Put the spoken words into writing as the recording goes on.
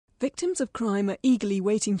Victims of crime are eagerly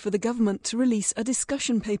waiting for the government to release a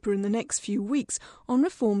discussion paper in the next few weeks on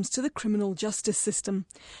reforms to the criminal justice system.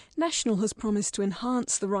 National has promised to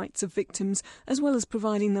enhance the rights of victims as well as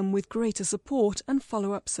providing them with greater support and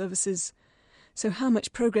follow-up services. So how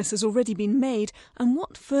much progress has already been made and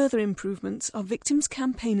what further improvements are victims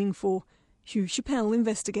campaigning for? Hugh Chappell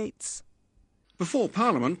investigates. Before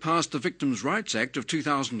Parliament passed the Victims' Rights Act of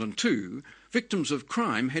 2002, victims of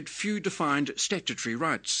crime had few defined statutory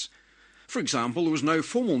rights. For example, there was no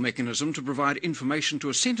formal mechanism to provide information to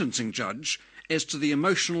a sentencing judge as to the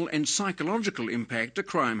emotional and psychological impact a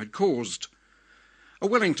crime had caused. A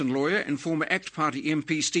Wellington lawyer and former ACT Party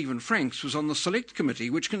MP Stephen Franks was on the select committee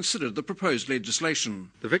which considered the proposed legislation.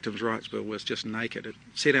 The Victims' Rights Bill was just naked. It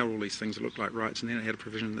set out all these things that looked like rights, and then it had a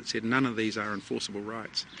provision that said none of these are enforceable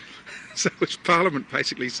rights. So it's Parliament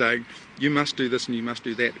basically saying you must do this and you must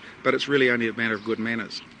do that, but it's really only a matter of good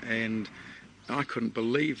manners. And I couldn't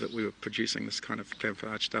believe that we were producing this kind of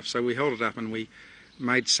camouflage stuff, so we held it up and we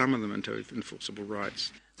made some of them into enforceable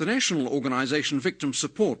rights. The national organisation Victim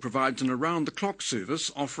Support provides an around-the-clock service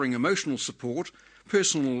offering emotional support,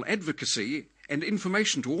 personal advocacy and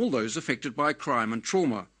information to all those affected by crime and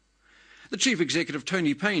trauma. The Chief Executive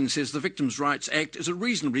Tony Payne says the Victims' Rights Act is a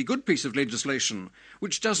reasonably good piece of legislation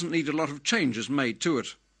which doesn't need a lot of changes made to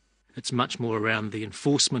it. It's much more around the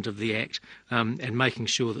enforcement of the Act and making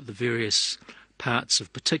sure that the various parts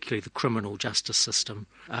of particularly the criminal justice system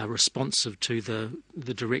are responsive to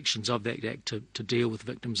the directions of that Act to deal with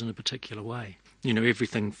victims in a particular way. You know,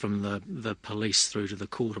 everything from the police through to the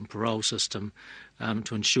court and parole system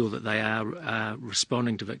to ensure that they are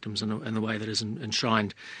responding to victims in the way that is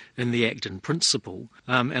enshrined in the Act in principle.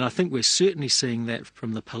 And I think we're certainly seeing that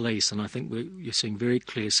from the police, and I think you're seeing very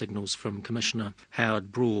clear signals from Commissioner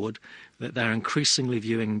Howard Broad that they're increasingly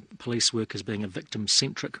viewing police work as being a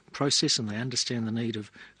victim-centric process, and they understand the need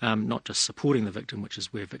of not just supporting the victim, which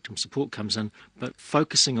is where victim support comes in, but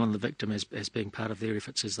focusing on the victim as being part of their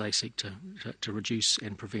efforts as they seek to reduce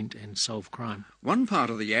and prevent and solve crime. One part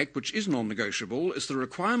of the Act which is non-negotiable is the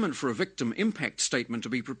requirement for a victim impact statement to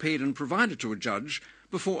be prepared and provided to a judge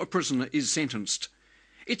before a prisoner is sentenced.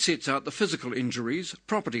 It sets out the physical injuries,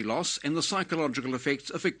 property loss and the psychological effects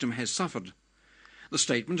a victim has suffered. The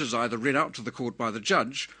statement is either read out to the court by the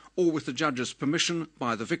judge or with the judge's permission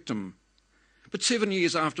by the victim. But 7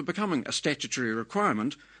 years after becoming a statutory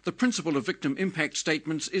requirement, the principle of victim impact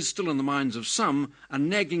statements is still in the minds of some a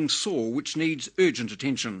nagging sore which needs urgent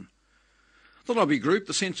attention. The lobby group,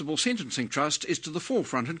 the Sensible Sentencing Trust, is to the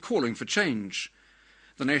forefront in calling for change.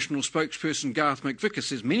 The national spokesperson Garth McVicker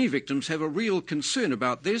says many victims have a real concern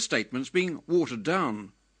about their statements being watered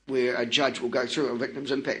down. Where a judge will go through a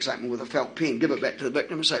victim's impact statement with a felt pen, give it back to the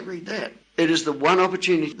victim and say, read that. It is the one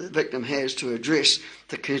opportunity the victim has to address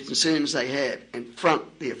the concerns they have and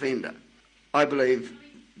front the offender. I believe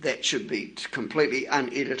that should be completely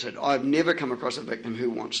unedited. I've never come across a victim who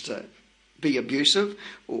wants to be abusive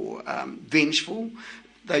or vengeful.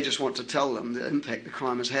 They just want to tell them the impact the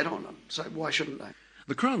crime has had on them. So why shouldn't they?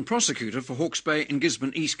 The Crown Prosecutor for Hawke's Bay and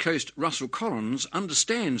Gisborne East Coast, Russell Collins,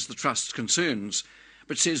 understands the Trust's concerns,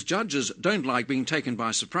 but says judges don't like being taken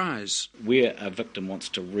by surprise. Where a victim wants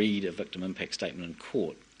to read a victim impact statement in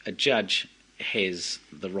court, a judge has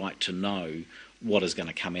the right to know what is going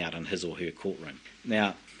to come out in his or her courtroom.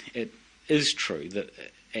 Now, it is true that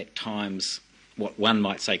at times what one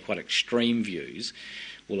might say quite extreme views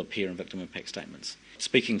will appear in victim impact statements.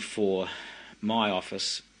 Speaking for my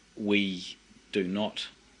office, we do not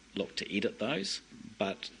look to edit those,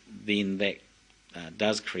 but then that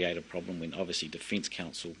does create a problem when obviously Defence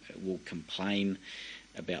Counsel will complain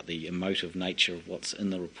about the emotive nature of what's in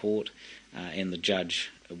the report and the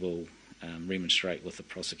judge will remonstrate with the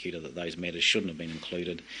prosecutor that those matters shouldn't have been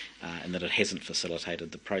included and that it hasn't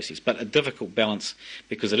facilitated the process. But a difficult balance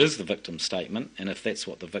because it is the victim's statement, and if that's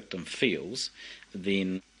what the victim feels,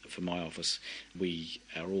 then for my office we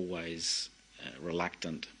are always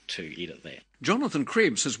reluctant to edit that. Jonathan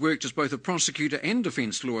Krebs has worked as both a prosecutor and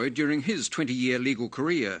defence lawyer during his 20-year legal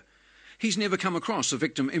career. He's never come across a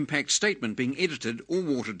victim impact statement being edited or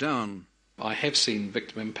watered down. I have seen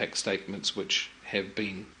victim impact statements which have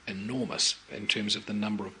been enormous in terms of the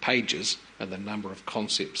number of pages and the number of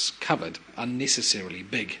concepts covered, unnecessarily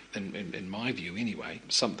big, in my view anyway.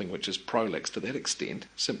 Something which is prolix to that extent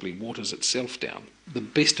simply waters itself down. The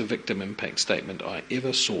best victim impact statement I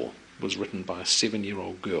ever saw was written by a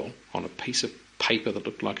 7-year-old girl on a piece of paper that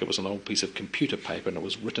looked like it was an old piece of computer paper, and it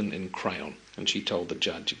was written in crayon. And she told the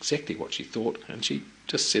judge exactly what she thought, and she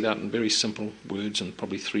just set out in very simple words and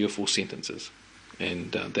probably 3 or 4 sentences.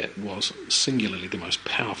 And that was singularly the most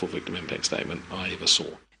powerful victim impact statement I ever saw.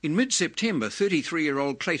 In mid-September,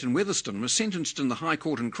 33-year-old Clayton Weatherston was sentenced in the High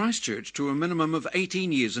Court in Christchurch to a minimum of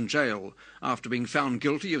 18 years in jail after being found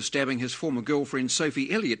guilty of stabbing his former girlfriend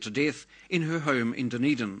Sophie Elliott to death in her home in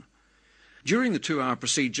Dunedin. During the 2-hour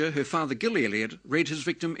procedure, her father Gil Elliott read his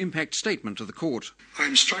victim impact statement to the court. I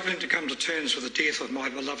am struggling to come to terms with the death of my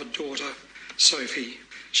beloved daughter, Sophie.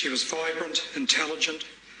 She was vibrant, intelligent,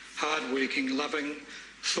 hard-working, loving,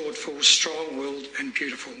 thoughtful, strong-willed and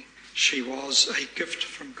beautiful. She was a gift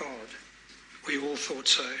from God. We all thought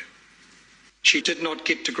so. She did not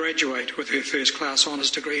get to graduate with her first-class honours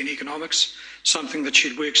degree in economics, something that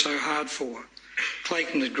she'd worked so hard for.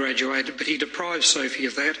 Clayton had graduated, but he deprived Sophie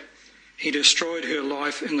of that. He destroyed her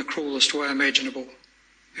life in the cruelest way imaginable.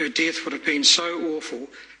 Her death would have been so awful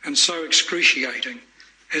and so excruciating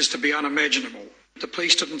as to be unimaginable. The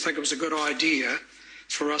police didn't think it was a good idea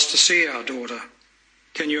for us to see our daughter.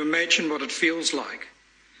 Can you imagine what it feels like?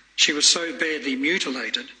 She was so badly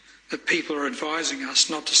mutilated that people are advising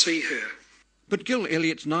us not to see her. But Gil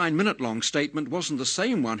Elliott's 9-minute-long statement wasn't the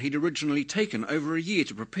same one he'd originally taken over a year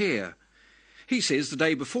to prepare. He says the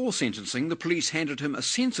day before sentencing, the police handed him a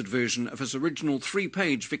censored version of his original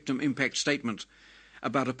 3-page victim impact statement.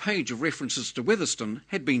 About a page of references to Weatherston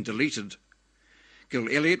had been deleted. Gil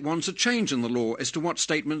Elliott wants a change in the law as to what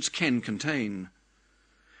statements can contain.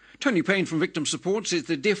 Tony Payne from Victim Support says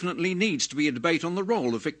there definitely needs to be a debate on the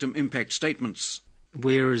role of victim impact statements.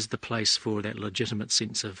 Where is the place for that legitimate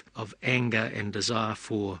sense of anger and desire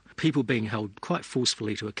for people being held quite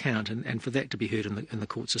forcefully to account, and for that to be heard in the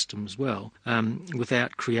court system as well,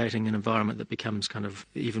 without creating an environment that becomes kind of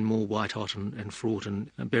even more white-hot and fraught, and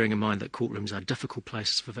bearing in mind that courtrooms are difficult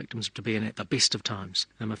places for victims to be in at the best of times.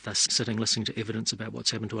 If they're sitting listening to evidence about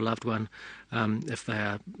what's happened to a loved one, if they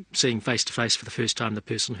are seeing face-to-face for the first time the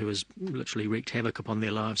person who has literally wreaked havoc upon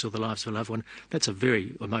their lives or the lives of a loved one, that's a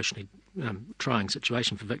very emotionally trying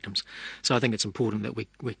situation for victims. So I think it's important that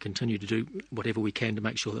we continue to do whatever we can to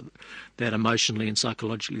make sure that emotionally and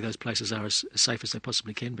psychologically those places are as safe as they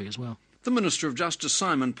possibly can be as well. The Minister of Justice,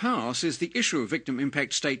 Simon Power, says the issue of victim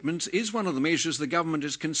impact statements is one of the measures the government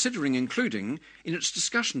is considering including in its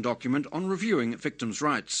discussion document on reviewing victims'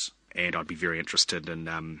 rights. And I'd be very interested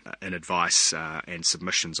in advice and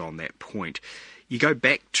submissions on that point. You go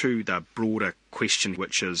back to the broader question,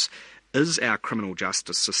 which is our criminal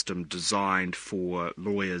justice system designed for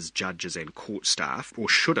lawyers, judges and court staff, or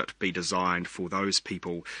should it be designed for those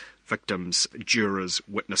people, victims, jurors,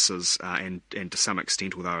 witnesses and to some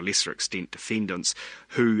extent, although a lesser extent, defendants,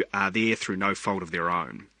 who are there through no fault of their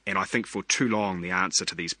own? And I think for too long the answer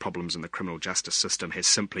to these problems in the criminal justice system has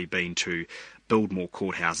simply been to build more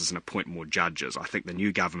courthouses and appoint more judges. I think the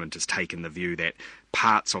new government has taken the view that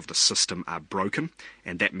parts of the system are broken,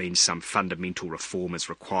 and that means some fundamental reform is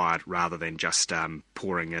required rather than just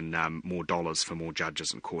pouring in more dollars for more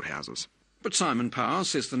judges and courthouses. But Simon Power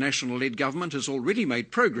says the National-led government has already made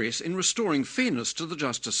progress in restoring fairness to the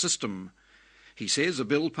justice system. He says a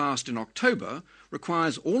bill passed in October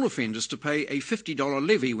requires all offenders to pay a $50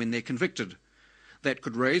 levy when they're convicted. That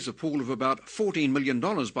could raise a pool of about $14 million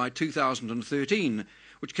by 2013,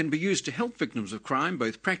 which can be used to help victims of crime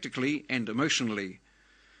both practically and emotionally.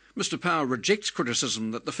 Mr Power rejects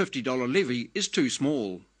criticism that the $50 levy is too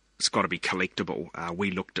small. It's got to be collectible.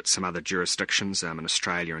 We looked at some other jurisdictions in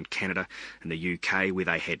Australia and Canada and the UK where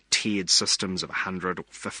they had tiered systems of 100 or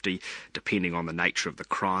 50 depending on the nature of the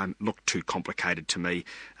crime. Looked too complicated to me.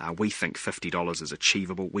 We think $50 is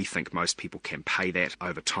achievable. We think most people can pay that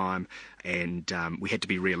over time, and we had to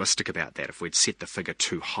be realistic about that. If we'd set the figure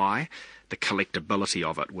too high, the collectability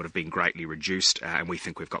of it would have been greatly reduced, and we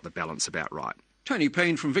think we've got the balance about right. Tony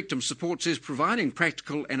Payne from Victim Support says providing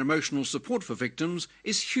practical and emotional support for victims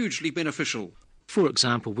is hugely beneficial. For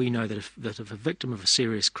example, we know that if a victim of a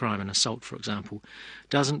serious crime, an assault for example,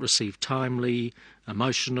 doesn't receive timely,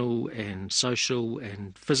 emotional and social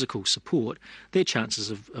and physical support, their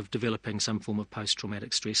chances of developing some form of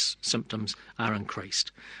post-traumatic stress symptoms are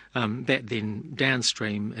increased. That then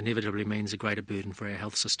downstream inevitably means a greater burden for our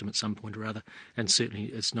health system at some point or other, and certainly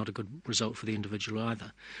it's not a good result for the individual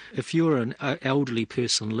either. If you're an elderly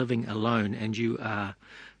person living alone and you are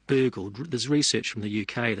burgled, there's research from the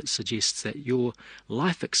UK that suggests that your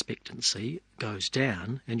life expectancy goes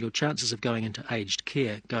down and your chances of going into aged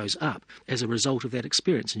care goes up as a result of that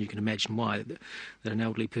experience. And you can imagine why, that an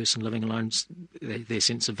elderly person living alone, their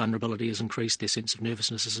sense of vulnerability is increased, their sense of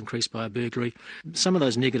nervousness is increased by a burglary. Some of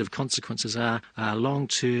those negative consequences are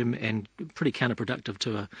long-term and pretty counterproductive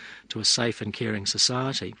to a safe and caring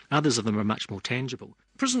society. Others of them are much more tangible.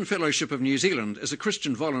 Prison Fellowship of New Zealand is a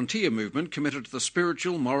Christian volunteer movement committed to the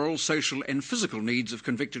spiritual, moral, social and physical needs of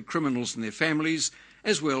convicted criminals and their families,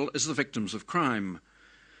 as well as the victims of crime.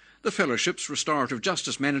 The Fellowship's Restorative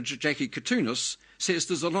Justice Manager Jackie Katunis says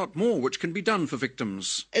there's a lot more which can be done for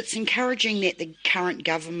victims. It's encouraging that the current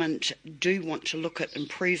government do want to look at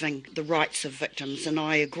improving the rights of victims, and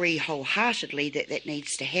I agree wholeheartedly that that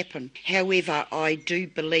needs to happen. However, I do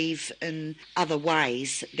believe in other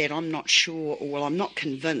ways that I'm not sure, or well, I'm not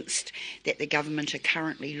convinced that the government are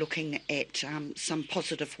currently looking at some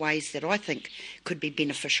positive ways that I think could be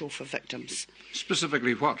beneficial for victims.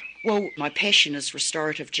 Specifically what? Well, my passion is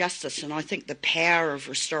restorative justice, and I think the power of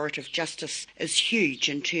restorative justice is huge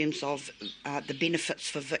in terms of the benefits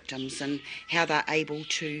for victims and how they're able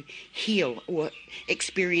to heal or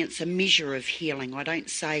experience a measure of healing. I don't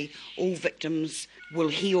say all victims will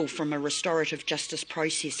heal from a restorative justice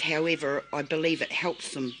process. However, I believe it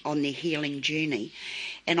helps them on their healing journey.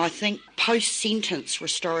 And I think post-sentence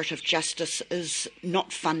restorative justice is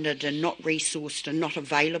not funded and not resourced and not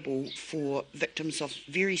available for victims of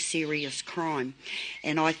very serious crime.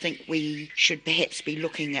 And I think we should perhaps be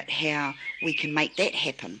looking at how we can make that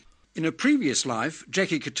happen. In a previous life,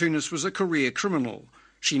 Jackie Katunis was a career criminal.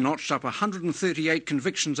 She notched up 138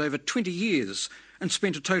 convictions over 20 years and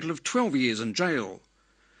spent a total of 12 years in jail.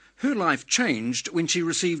 Her life changed when she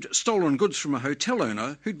received stolen goods from a hotel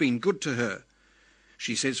owner who'd been good to her.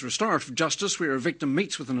 She says restorative justice where a victim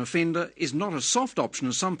meets with an offender is not a soft option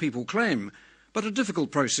as some people claim, but a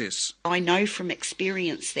difficult process. I know from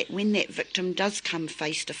experience that when that victim does come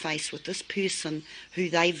face to face with this person who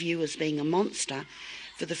they view as being a monster,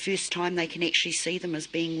 for the first time they can actually see them as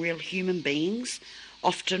being real human beings,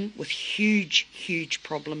 often with huge, huge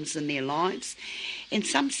problems in their lives, and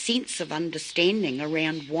some sense of understanding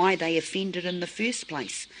around why they offended in the first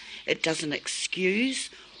place. It doesn't excuse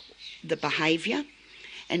the behaviour,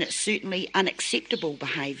 and it's certainly unacceptable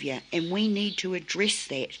behaviour, and we need to address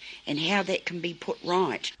that and how that can be put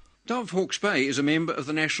right. Dove Hawke's Bay is a member of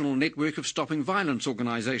the National Network of Stopping Violence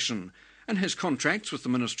organisation and has contracts with the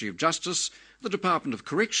Ministry of Justice, the Department of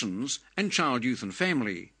Corrections and Child, Youth and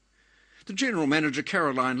Family. The General Manager,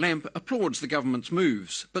 Caroline Lamp, applauds the government's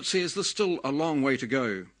moves, but says there's still a long way to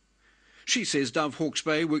go. She says Dove Hawke's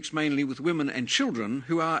Bay works mainly with women and children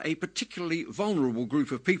who are a particularly vulnerable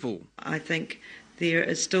group of people. I think there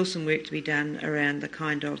is still some work to be done around the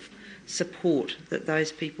kind of support that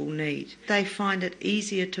those people need. They find it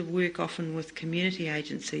easier to work often with community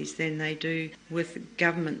agencies than they do with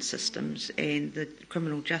government systems and the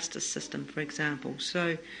criminal justice system, for example.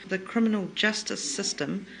 So the criminal justice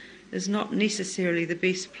system is not necessarily the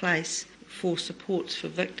best place for supports for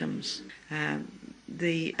victims.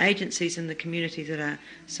 The agencies in the community that are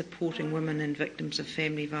supporting women and victims of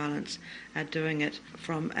family violence are doing it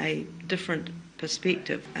from a different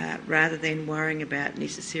perspective, rather than worrying about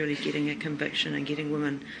necessarily getting a conviction and getting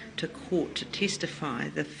women to court to testify.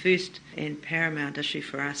 The first and paramount issue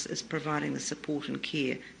for us is providing the support and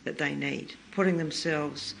care that they need, putting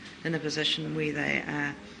themselves in a position where they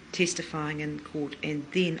are testifying in court and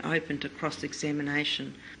then open to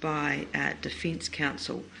cross-examination by defence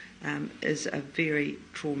counsel is a very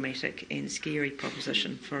traumatic and scary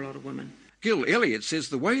proposition for a lot of women. Gil Elliott says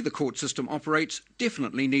the way the court system operates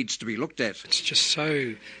definitely needs to be looked at. It's just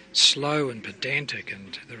so slow and pedantic,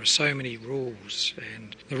 and there are so many rules,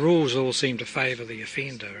 and the rules all seem to favour the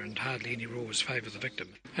offender and hardly any rules favour the victim.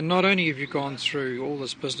 And not only have you gone through all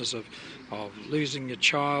this business of losing your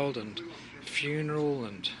child and funeral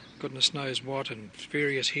and goodness knows what and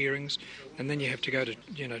various hearings, and then you have to go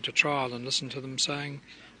to trial and listen to them saying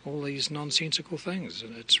all these nonsensical things,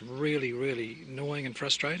 and it's really, really annoying and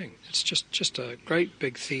frustrating. It's just a great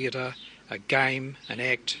big theatre, a game, an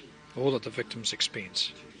act, all at the victim's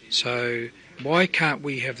expense. So why can't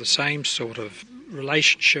we have the same sort of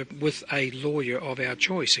relationship with a lawyer of our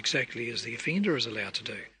choice, exactly as the offender is allowed to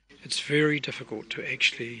do? It's very difficult to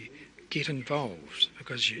actually get involved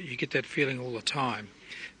because you get that feeling all the time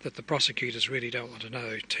that the prosecutors really don't want to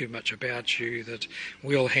know too much about you, that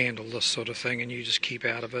we'll handle this sort of thing and you just keep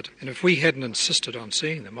out of it. And if we hadn't insisted on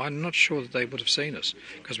seeing them, I'm not sure that they would have seen us,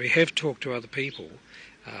 because we have talked to other people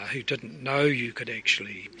who didn't know you could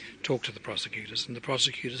actually talk to the prosecutors, and the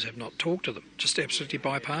prosecutors have not talked to them, just absolutely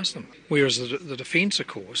bypassed them. Whereas the defence, of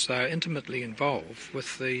course, they are intimately involved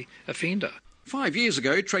with the offender. 5 years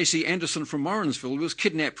ago, Tracy Anderson from Morrinsville was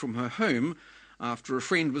kidnapped from her home after a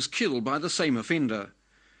friend was killed by the same offender.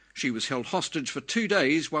 She was held hostage for 2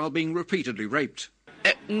 days while being repeatedly raped.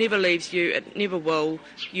 It never leaves you, it never will.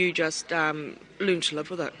 You just learn to live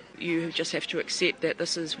with it. You just have to accept that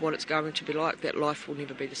this is what it's going to be like, that life will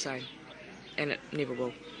never be the same, and it never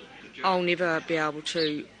will. I'll never be able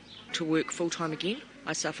to work full-time again.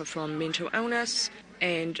 I suffer from mental illness,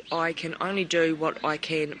 and I can only do what I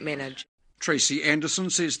can manage. Tracy Anderson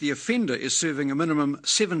says the offender is serving a minimum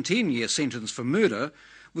 17-year sentence for murder,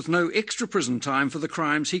 with no extra prison time for the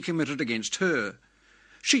crimes he committed against her.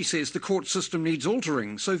 She says the court system needs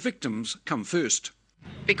altering, so victims come first.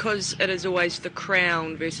 Because it is always the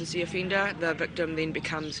Crown versus the offender, the victim then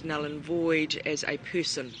becomes null and void as a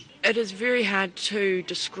person. It is very hard to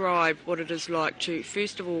describe what it is like to,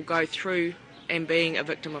 first of all, go through and being a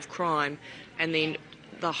victim of crime, and then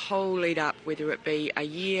the whole lead up, whether it be a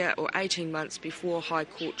year or 18 months before High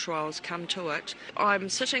Court trials come to it. I'm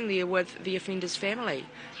sitting there with the offender's family,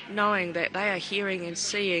 knowing that they are hearing and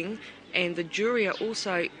seeing, and the jury are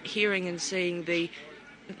also hearing and seeing the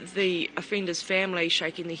offender's family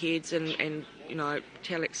shaking their heads and you know,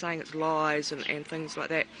 saying it's lies and things like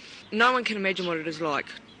that. No one can imagine what it is like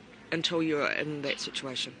until you're in that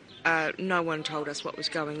situation. No one told us what was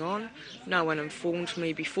going on. No one informed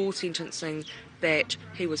me before sentencing that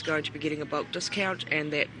he was going to be getting a bulk discount,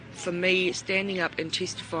 and that for me, standing up and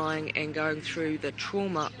testifying and going through the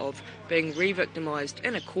trauma of being re-victimised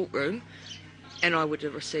in a courtroom, and I would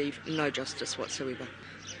receive no justice whatsoever.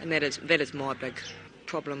 And that is my big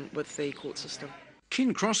problem with the court system.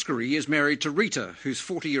 Ken Croskery is married to Rita, whose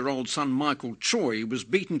 40-year-old son Michael Choi was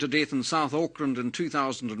beaten to death in South Auckland in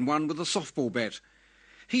 2001 with a softball bat.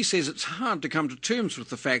 He says it's hard to come to terms with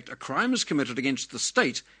the fact a crime is committed against the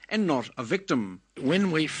state and not a victim. When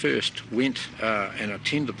we first went and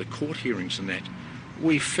attended the court hearings and that,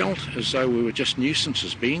 we felt as though we were just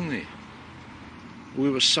nuisances being there. We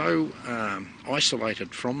were so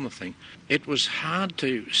isolated from the thing. It was hard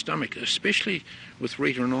to stomach, especially with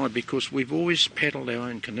Rita and I, because we've always paddled our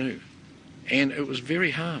own canoe. And it was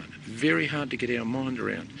very hard to get our mind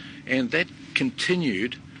around. And that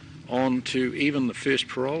continued on to even the first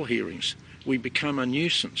parole hearings. We become a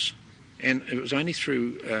nuisance. And it was only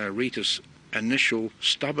through Rita's initial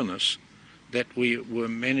stubbornness that we were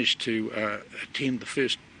managed to attend the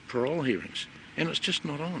first parole hearings. And it's just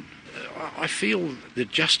not on. I feel the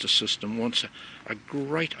justice system wants a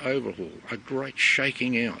great overhaul, a great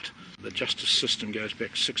shaking out. The justice system goes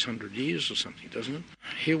back 600 years or something, doesn't it?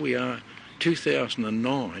 Here we are,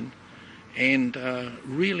 2009, and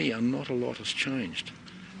really not a lot has changed.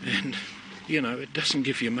 And, you know, it doesn't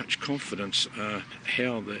give you much confidence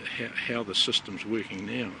how the system's working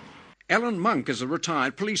now. Alan Monk is a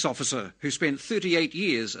retired police officer who spent 38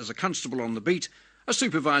 years as a constable on the beat, a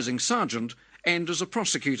supervising sergeant, and as a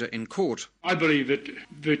prosecutor in court. I believe that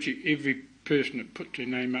virtually every person that puts their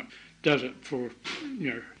name up does it for,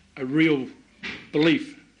 you know, a real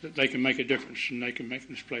belief that they can make a difference and they can make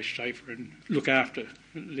this place safer and look after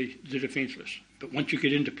the defenceless. But once you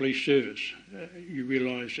get into police service, you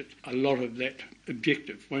realise that a lot of that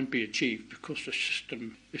objective won't be achieved because the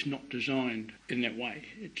system is not designed in that way.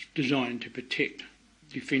 It's designed to protect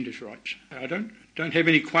the offender's rights. I don't have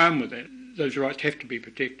any qualm with that. Those rights have to be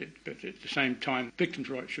protected, but at the same time, victims'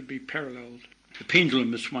 rights should be paralleled. The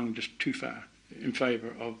pendulum has swung just too far in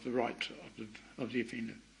favour of the rights of the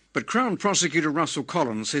offender. But Crown Prosecutor Russell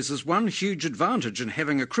Collins says there's one huge advantage in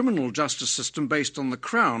having a criminal justice system based on the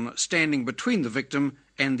Crown standing between the victim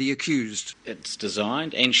and the accused. It's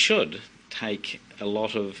designed and should take a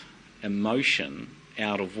lot of emotion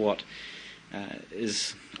out of what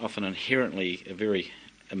is often inherently a very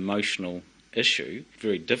emotional issue,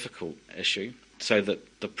 very difficult issue, so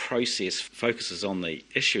that the process focuses on the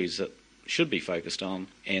issues that should be focused on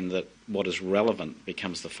and that what is relevant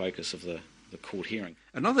becomes the focus of the court hearing.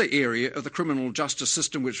 Another area of the criminal justice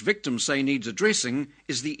system which victims say needs addressing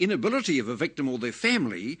is the inability of a victim or their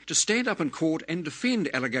family to stand up in court and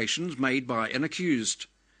defend allegations made by an accused.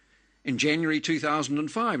 In January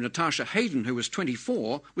 2005, Natasha Hayden, who was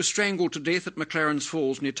 24, was strangled to death at McLaren's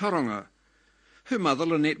Falls near Taronga. Her mother,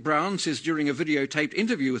 Lynette Brown, says during a videotaped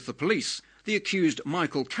interview with the police, the accused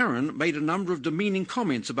Michael Curran made a number of demeaning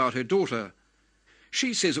comments about her daughter.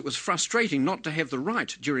 She says it was frustrating not to have the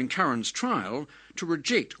right during Curran's trial to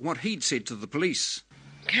reject what he'd said to the police.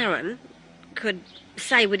 Curran could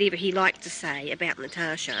say whatever he liked to say about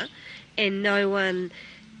Natasha, and no one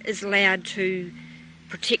is allowed to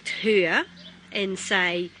protect her and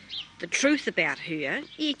say the truth about her.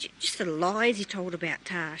 Yeah, just the lies he told about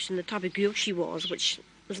Tash and the type of girl she was, which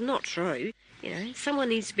was not true. You know, someone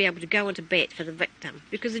needs to be able to go into bat for the victim,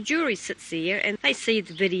 because the jury sits there and they see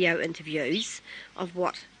the video interviews of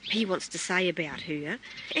what he wants to say about her,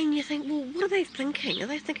 and you think, well, what are they thinking? Are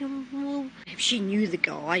they thinking, well, perhaps she knew the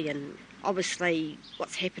guy and obviously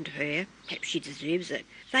what's happened to her, perhaps she deserves it.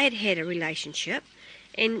 They had had a relationship,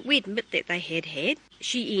 and we admit that they had.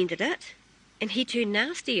 She ended it, and he turned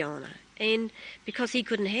nasty on her, and because he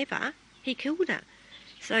couldn't have her, he killed her.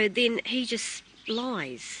 So then he just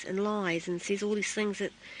lies and says all these things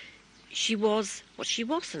that she was what she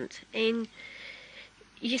wasn't. And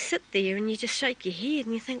you sit there and you just shake your head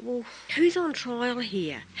and you think, well, who's on trial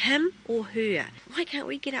here? Him or her? Why can't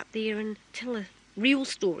we get up there and tell a real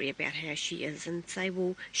story about how she is and say,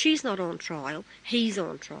 well, she's not on trial, he's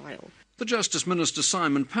on trial? The Justice Minister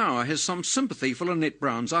Simon Power has some sympathy for Lynette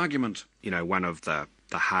Brown's argument. You know, one of the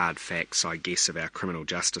hard facts, I guess, of our criminal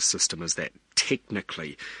justice system is that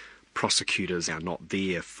technically prosecutors are not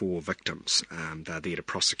there for victims. They're there to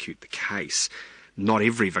prosecute the case. Not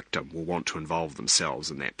every victim will want to involve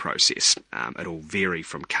themselves in that process. It'll vary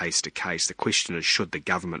from case to case. The question is, should the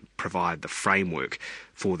government provide the framework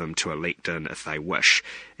for them to elect in if they wish?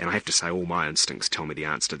 And I have to say, all my instincts tell me the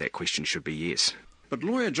answer to that question should be yes. But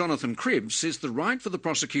lawyer Jonathan Krebs says the right for the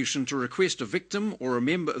prosecution to request a victim or a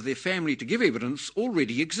member of their family to give evidence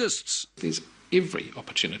already exists. There's every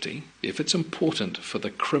opportunity, if it's important for the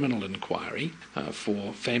criminal inquiry,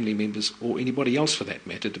 for family members or anybody else for that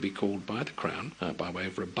matter to be called by the Crown by way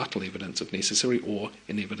of rebuttal evidence if necessary, or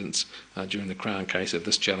in evidence during the Crown case if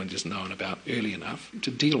this challenge is known about early enough, to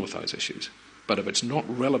deal with those issues. But if it's not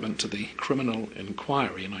relevant to the criminal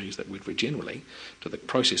inquiry, and I use that word very generally, to the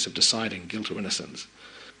process of deciding guilt or innocence,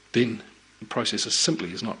 then the process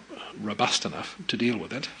is not robust enough to deal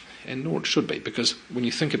with it, and nor it should be, because when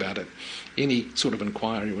you think about it, any sort of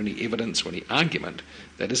inquiry or any evidence or any argument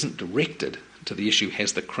that isn't directed to the issue,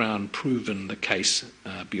 has the Crown proven the case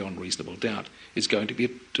beyond reasonable doubt, is going to be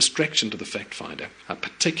a distraction to the fact finder,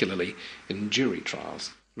 particularly in jury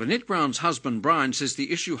trials. Lynette Brown's husband Brian says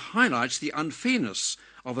the issue highlights the unfairness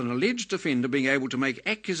of an alleged offender being able to make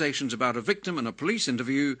accusations about a victim in a police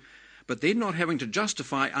interview, but then not having to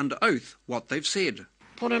justify under oath what they've said.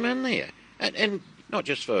 Put him in there. And not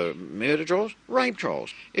just for murder trials, rape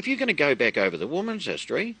trials. If you're going to go back over the woman's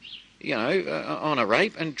history, on a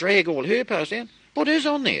rape and drag all her past down, put his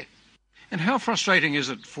on there. And how frustrating is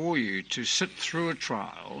it for you to sit through a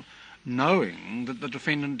trial knowing that the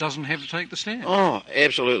defendant doesn't have to take the stand? Oh,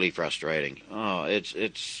 absolutely frustrating. Oh,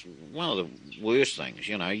 it's one of the worst things.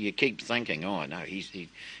 You keep thinking, oh no, he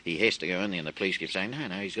has to go in there, and the police keep saying, no,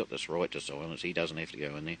 he's got this right to silence. He doesn't have to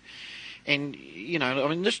go in there. And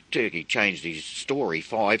this turkey changed his story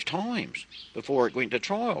 5 times before it went to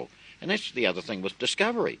trial. And that's the other thing with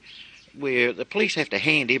discovery, where the police have to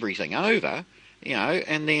hand everything over,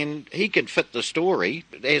 and then he can fit the story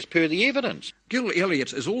as per the evidence. Gil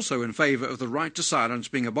Elliott is also in favour of the right to silence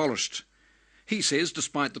being abolished. He says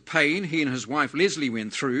despite the pain he and his wife Leslie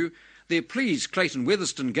went through, they're pleased Clayton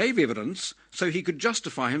Weatherston gave evidence so he could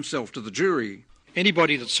justify himself to the jury.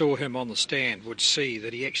 Anybody that saw him on the stand would see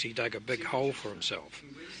that he actually dug a big hole for himself,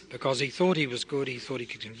 because he thought he was good. He thought he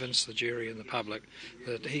could convince the jury and the public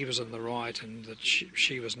that he was in the right and that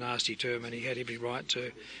she was nasty to him and he had every right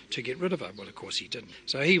to get rid of her. Well, of course he didn't.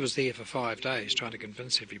 So he was there for 5 days trying to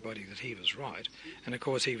convince everybody that he was right, and of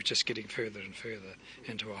course he was just getting further and further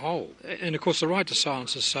into a hole. And of course the right to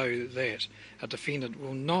silence is so that a defendant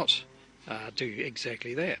will not do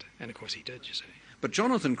exactly that, and of course he did, you see. But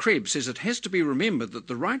Jonathan Krebs says it has to be remembered that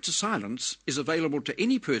the right to silence is available to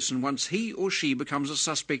any person once he or she becomes a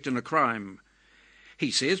suspect in a crime.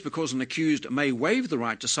 He says because an accused may waive the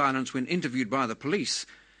right to silence when interviewed by the police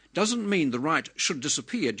doesn't mean the right should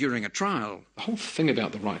disappear during a trial. The whole thing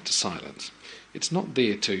about the right to silence, it's not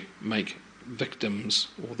there to make victims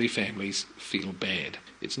or their families feel bad.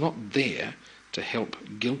 It's not there to help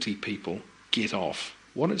guilty people get off.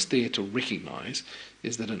 What it's there to recognise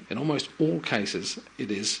is that in almost all cases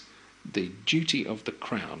it is the duty of the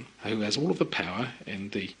Crown, who has all of the power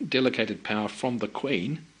and the delegated power from the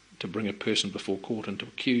Queen to bring a person before court and to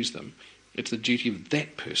accuse them. It's the duty of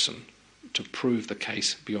that person to prove the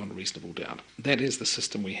case beyond reasonable doubt. That is the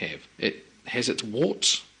system we have. It has its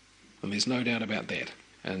warts, and there's no doubt about that.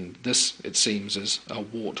 And this, it seems, is a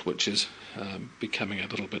wart which is becoming a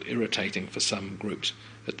little bit irritating for some groups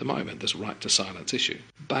at the moment, this right to silence issue.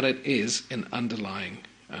 But it is an underlying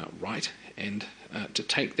right, and to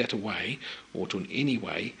take that away or to in any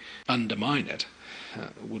way undermine it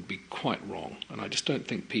would be quite wrong. And I just don't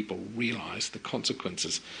think people realise the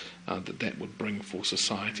consequences that would bring for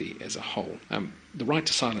society as a whole. The right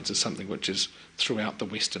to silence is something which is throughout the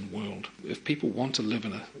Western world. If people want to live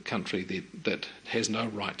in a country that has no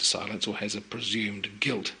right to silence or has a presumed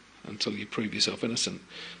guilt until you prove yourself innocent,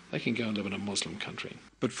 they can go and live in a Muslim country.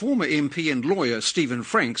 But former MP and lawyer Stephen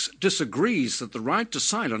Franks disagrees that the right to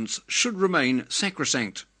silence should remain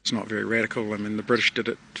sacrosanct. It's not very radical. I mean, the British did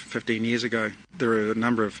it 15 years ago. There are a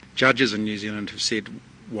number of judges in New Zealand who've said,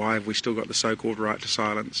 why have we still got the so-called right to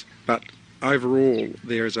silence? But overall,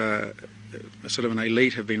 there is a sort of an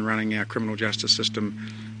elite have been running our criminal justice system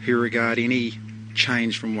who regard any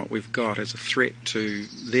change from what we've got as a threat to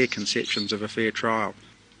their conceptions of a fair trial.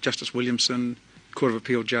 Justice Williamson, Court of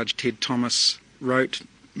Appeal Judge Ted Thomas wrote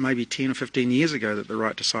maybe 10 or 15 years ago that the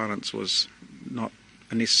right to silence was not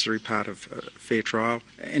a necessary part of a fair trial,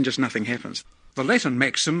 and just nothing happens. The Latin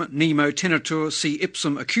maxim, nemo tenetur si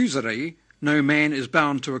ipsum accusere, no man is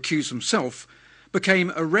bound to accuse himself,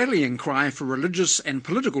 became a rallying cry for religious and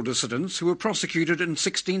political dissidents who were prosecuted in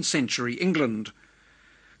 16th century England.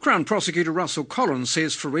 Crown Prosecutor Russell Collins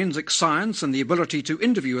says forensic science and the ability to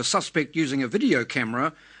interview a suspect using a video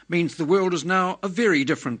camera means the world is now a very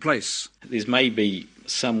different place. There's maybe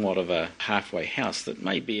somewhat of a halfway house that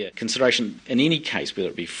may be a consideration in any case, whether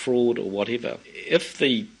it be fraud or whatever. If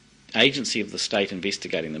the agency of the state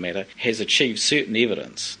investigating the matter has achieved certain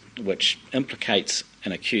evidence which implicates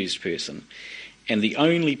an accused person, and the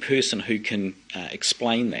only person who can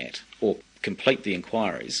explain that or complete the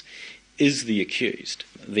inquiries is the accused,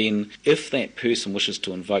 then if that person wishes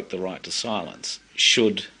to invoke the right to silence,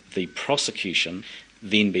 should the prosecution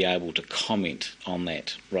then be able to comment on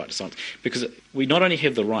that right to silence? Because we not only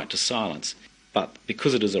have the right to silence, but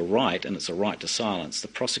because it is a right and it's a right to silence, the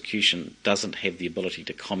prosecution doesn't have the ability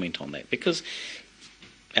to comment on that, because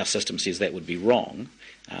our system says that would be wrong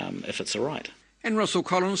if it's a right. And Russell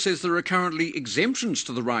Collins says there are currently exemptions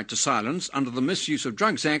to the right to silence under the Misuse of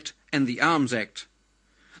Drugs Act and the Arms Act.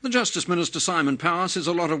 The Justice Minister Simon Power says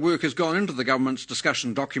a lot of work has gone into the government's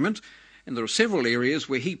discussion document, and there are several areas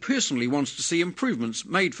where he personally wants to see improvements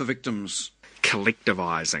made for victims.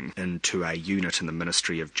 Collectivising into a unit in the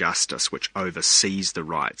Ministry of Justice which oversees the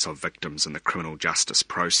rights of victims in the criminal justice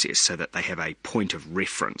process so that they have a point of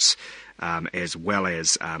reference as well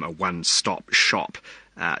as a one-stop shop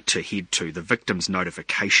to head to. The victims'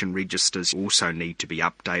 notification registers also need to be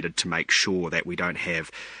updated to make sure that we don't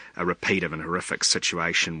have a repeat of an horrific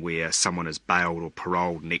situation where someone is bailed or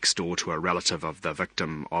paroled next door to a relative of the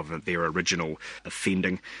victim of their original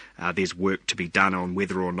offending. There's work to be done on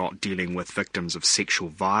whether or not dealing with victims of sexual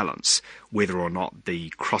violence, whether or not the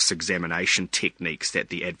cross-examination techniques that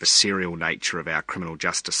the adversarial nature of our criminal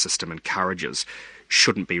justice system encourages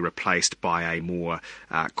shouldn't be replaced by a more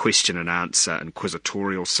question and answer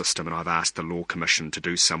inquisitorial system, and I've asked the Law Commission to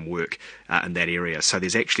do some work in that area. So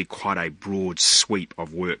there's actually quite a broad sweep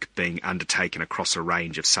of work being undertaken across a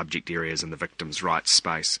range of subject areas in the victims' rights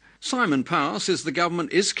space. Simon Power says the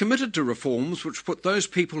government is committed to reforms which put those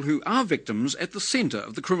people who are victims at the centre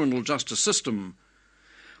of the criminal justice system.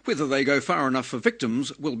 Whether they go far enough for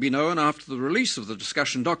victims will be known after the release of the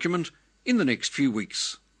discussion document in the next few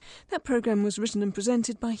weeks. That programme was written and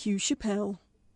presented by Hugh Chappell.